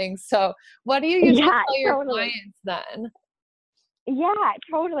everything. So what do you usually tell your clients then? Yeah,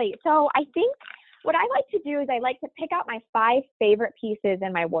 totally. So I think what I like to do is I like to pick out my 5 favorite pieces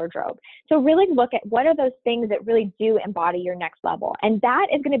in my wardrobe. So really look at what are those things that really do embody your next level. And that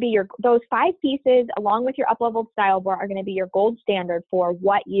is going to be those 5 pieces, along with your up-leveled style board, are going to be your gold standard for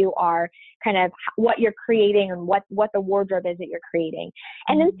what you are what you're creating, and what the wardrobe is that you're creating.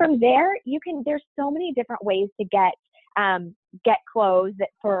 And then from there, there's so many different ways to get clothes that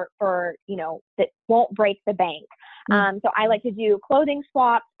for you know, that won't break the bank. So I like to do clothing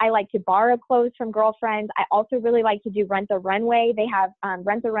swaps. I like to borrow clothes from girlfriends. I also really like to do Rent the Runway. They have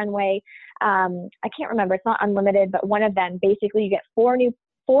Rent the Runway. I can't remember. It's not unlimited, but one of them, basically you get 4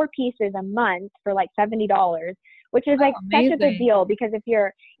 pieces a month for like $70, which is like such a good deal, because if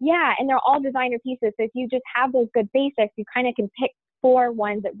you're, and they're all designer pieces. So if you just have those good basics, you kind of can pick 4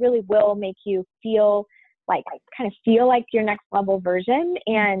 ones that really will make you feel like your next level version.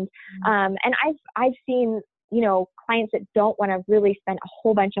 And I've seen, you know, clients that don't want to really spend a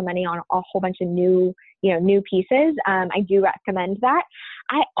whole bunch of money on a whole bunch of new pieces. I do recommend that.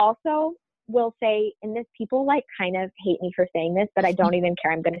 I also will say, and this, people like kind of hate me for saying this, but I don't even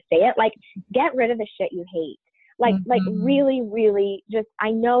care. I'm going to say it. Like, get rid of the shit you hate. Like really, really just, I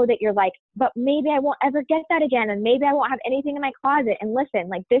know that you're like, but maybe I won't ever get that again. And maybe I won't have anything in my closet. And listen,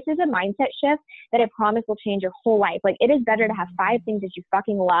 like this is a mindset shift that I promise will change your whole life. Like it is better to have 5 things that you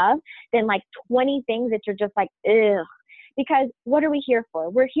fucking love than like 20 things that you're just like, ugh. Because what are we here for?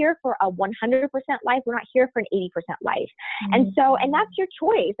 We're here for a 100% life. We're not here for an 80% life. And so, and that's your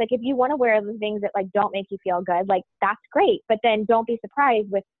choice. Like if you want to wear the things that like don't make you feel good, like that's great. But then don't be surprised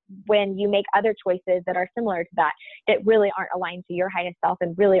with when you make other choices that are similar to that, that really aren't aligned to your highest self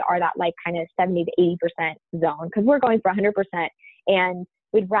and really are that like kind of 70 to 80% zone. Because we're going for 100% and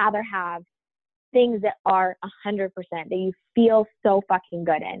we'd rather have things that are 100% that you feel so fucking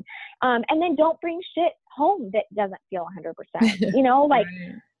good in. And then don't bring shit home that doesn't feel 100%, you know, like,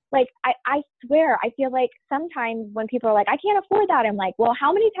 like I swear, I feel like sometimes when people are like, I can't afford that. I'm like, well,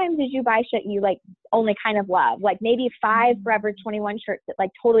 how many times did you buy shit you like only kind of love? Like maybe 5 Forever 21 shirts that like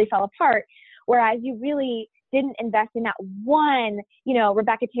totally fell apart. Whereas you really didn't invest in that one, you know,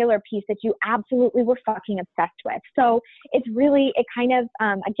 Rebecca Taylor piece that you absolutely were fucking obsessed with. So it's really, it kind of,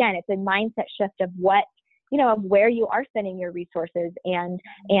 again, it's a mindset shift of what, you know, of where you are spending your resources and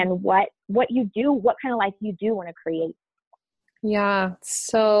what you do, what kind of life you do want to create. Yeah,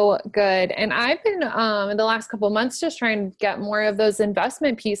 so good. And I've been in the last couple of months just trying to get more of those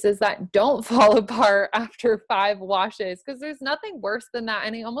investment pieces that don't fall apart after 5 washes, because there's nothing worse than that.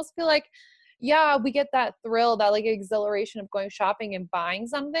 And I almost feel like, yeah, we get that thrill, that like exhilaration of going shopping and buying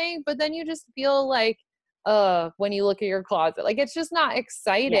something, but then you just feel like when you look at your closet, like it's just not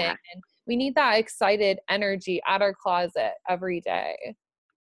exciting. Yeah. And we need that excited energy at our closet every day.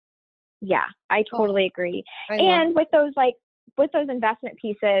 Yeah, I totally agree. I and with those like with those investment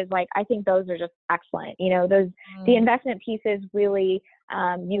pieces, like I think those are just excellent. You know, those the investment pieces really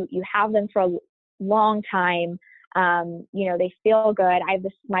you have them for a long time. You know, they feel good. I have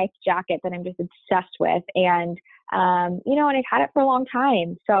this Smythe jacket that I'm just obsessed with, and you know, and I've had it for a long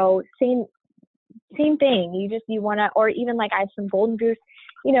time. So same thing. You want to, or even like I have some Golden Goose,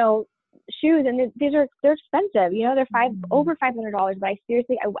 you know, shoes, and they're expensive. You know, they're over $500, but I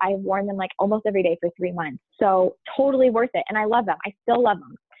seriously I've worn them like almost every day for 3 months. So totally worth it, and I love them. I still love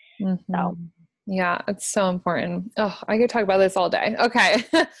them. So. Yeah, it's so important. Oh, I could talk about this all day. Okay.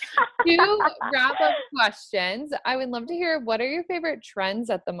 2 wrap-up questions. I would love to hear, what are your favorite trends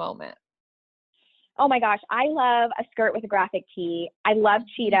at the moment? Oh my gosh, I love a skirt with a graphic tee. I love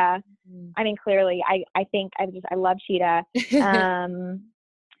cheetah. I mean, clearly, I think I love cheetah.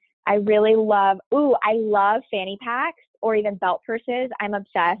 I really love, I love fanny packs or even belt purses. I'm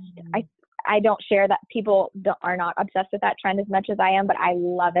obsessed. I don't share that. People are not obsessed with that trend as much as I am, but I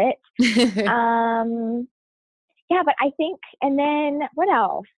love it. Yeah, but I think, and then what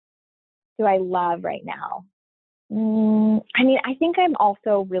else do I love right now? I mean, I think I'm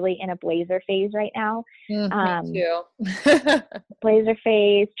also really in a blazer phase right now. Me too. Blazer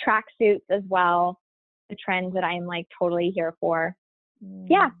phase, tracksuits as well. The trends that I'm like totally here for.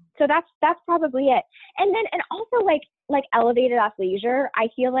 Yeah, so that's probably it. And then, and also like elevated athleisure. I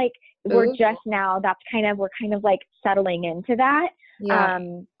feel like we're just now, we're kind of like settling into that. Yeah.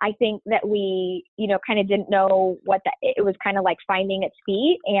 I think that we, you know, kind of didn't know it was kind of like finding its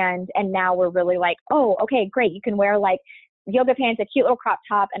feet, and now we're really like, oh, okay, great. You can wear like yoga pants, a cute little crop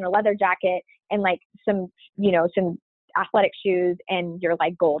top, and a leather jacket, and like some athletic shoes, and you're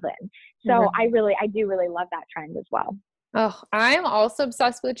like golden. So I do really love that trend as well. Oh, I'm also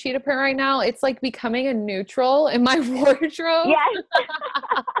obsessed with cheetah print right now. It's like becoming a neutral in my wardrobe. Yes.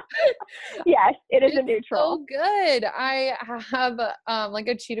 Yes, it is a neutral. So good. I have like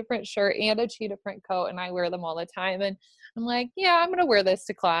a cheetah print shirt and a cheetah print coat, and I wear them all the time. And I'm like, yeah, I'm going to wear this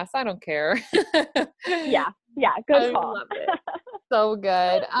to class. I don't care. Yeah. Good call. I love it. So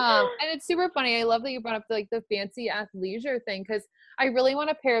good. And it's super funny. I love that you brought up the fancy athleisure thing, because I really want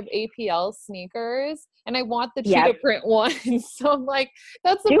a pair of APL sneakers, and I want the cheetah print ones. So I'm like,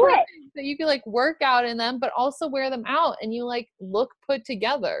 that's the part that you can like work out in them, but also wear them out, and you like look put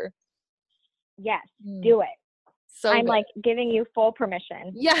together. Yes, do it. So I'm good. like giving you full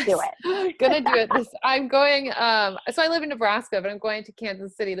permission. Yes. Do it. Gonna do it. I'm going, so I live in Nebraska, but I'm going to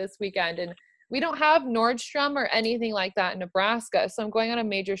Kansas City this weekend, and we don't have Nordstrom or anything like that in Nebraska. So I'm going on a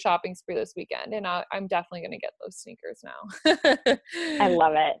major shopping spree this weekend, and I'm definitely going to get those sneakers now. I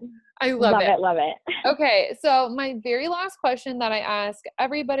love it. I love it. Love it. Okay. So my very last question that I ask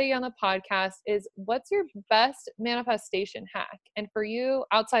everybody on the podcast is, what's your best manifestation hack? And for you,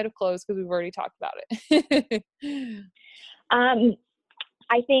 outside of clothes, because we've already talked about it.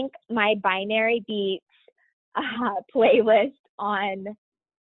 I think my binary beats playlist on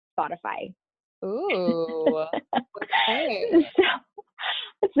Spotify. Ooh. Okay.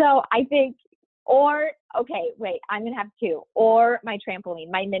 So I think, or okay, wait, I'm going to have two, or my trampoline,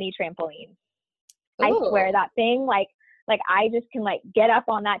 my mini trampoline. Ooh. I swear that thing, like I just can like get up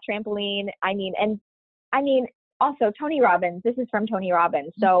on that trampoline. I mean, also Tony Robbins, this is from Tony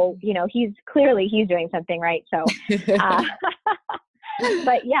Robbins. So, you know, he's doing something right. So,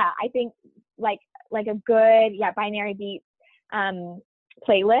 but yeah, I think like a good, Binary Beat,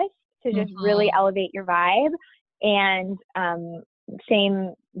 playlist to just really elevate your vibe, and,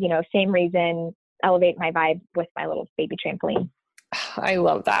 same reason, elevate my vibe with my little baby trampoline. I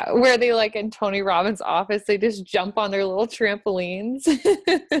love that. Where they like in Tony Robbins' office, they just jump on their little trampolines.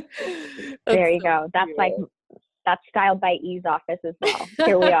 There you go. That's Styled by E's office as well.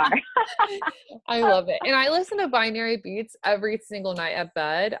 Here we are. I love it. And I listen to Binary Beats every single night at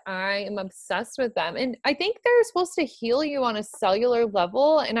bed. I am obsessed with them. And I think they're supposed to heal you on a cellular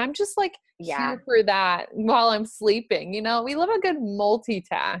level. And I'm just like here for that while I'm sleeping. You know, we love a good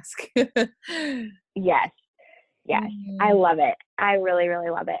multitask. Yes. I love it. I really, really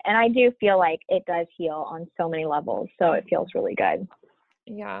love it. And I do feel like it does heal on so many levels. So it feels really good.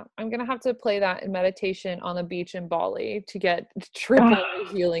 Yeah, I'm going to have to play that in meditation on the beach in Bali to get triple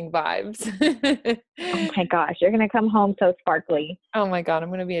healing vibes. Oh my gosh, you're going to come home so sparkly. Oh my God, I'm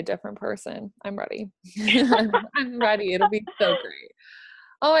going to be a different person. I'm ready. I'm ready. It'll be so great.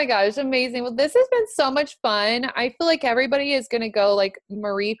 Oh my gosh, amazing. Well, this has been so much fun. I feel like everybody is going to go like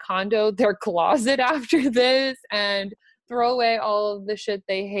Marie Kondo their closet after this and throw away all of the shit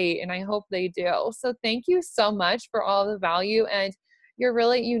they hate. And I hope they do. So thank you so much for all the value and your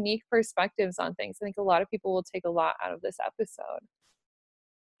really unique perspectives on things. I think a lot of people will take a lot out of this episode.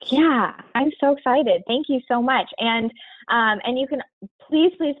 Yeah, I'm so excited. Thank you so much. And you can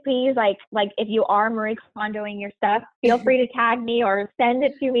please, like if you are Marie Kondoing your stuff, feel free to tag me or send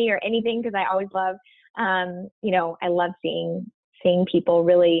it to me or anything, because I always love, I love seeing people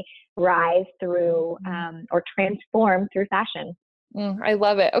really rise through or transform through fashion. I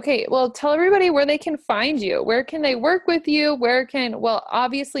love it. Okay. Well, tell everybody where they can find you. Where can they work with you?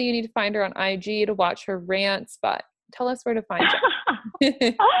 Obviously you need to find her on IG to watch her rants, but tell us where to find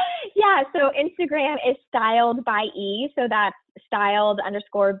you. Yeah. So Instagram is Styled by E. So that's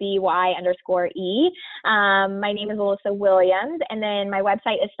styled_by_E. My name is Alyssa Williams. And then my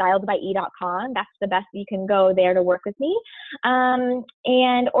website is styledbye.com. That's the best. You can go there to work with me.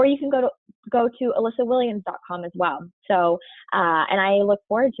 Or you can go to alyssawilliams.com as well. So, and I look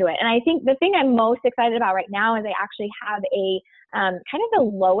forward to it. And I think the thing I'm most excited about right now is I actually have a kind of the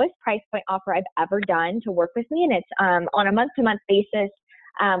lowest price point offer I've ever done to work with me. And it's on a month-to-month basis,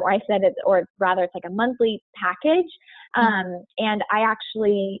 it's like a monthly package. And I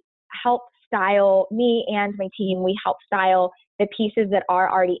actually help style, me and my team, we help style the pieces that are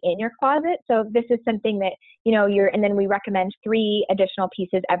already in your closet. So this is something that, and then we recommend 3 additional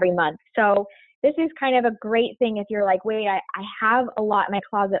pieces every month. So this is kind of a great thing if you're like, wait, I have a lot in my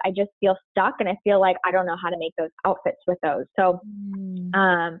closet. I just feel stuck and I feel like I don't know how to make those outfits with those. So,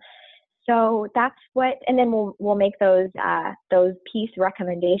 so that's what, and then we'll make those piece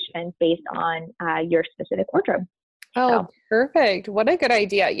recommendations based on your specific wardrobe. Oh, perfect. What a good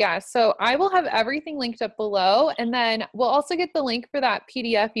idea. Yeah. So I will have everything linked up below, and then we'll also get the link for that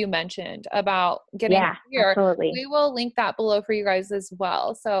PDF you mentioned about getting here. Absolutely. We will link that below for you guys as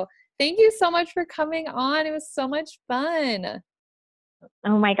well. So thank you so much for coming on. It was so much fun.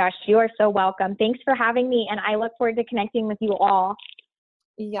 Oh my gosh. You are so welcome. Thanks for having me. And I look forward to connecting with you all.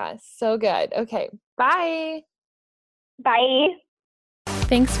 Yes. So good. Okay. Bye. Bye.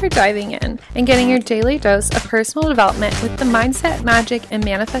 Thanks for diving in and getting your daily dose of personal development with the Mindset, Magic, and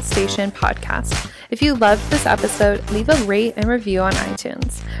Manifestation podcast. If you loved this episode, leave a rate and review on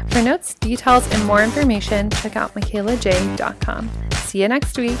iTunes. For notes, details, and more information, check out MichaelaJ.com. See you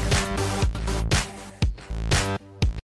next week.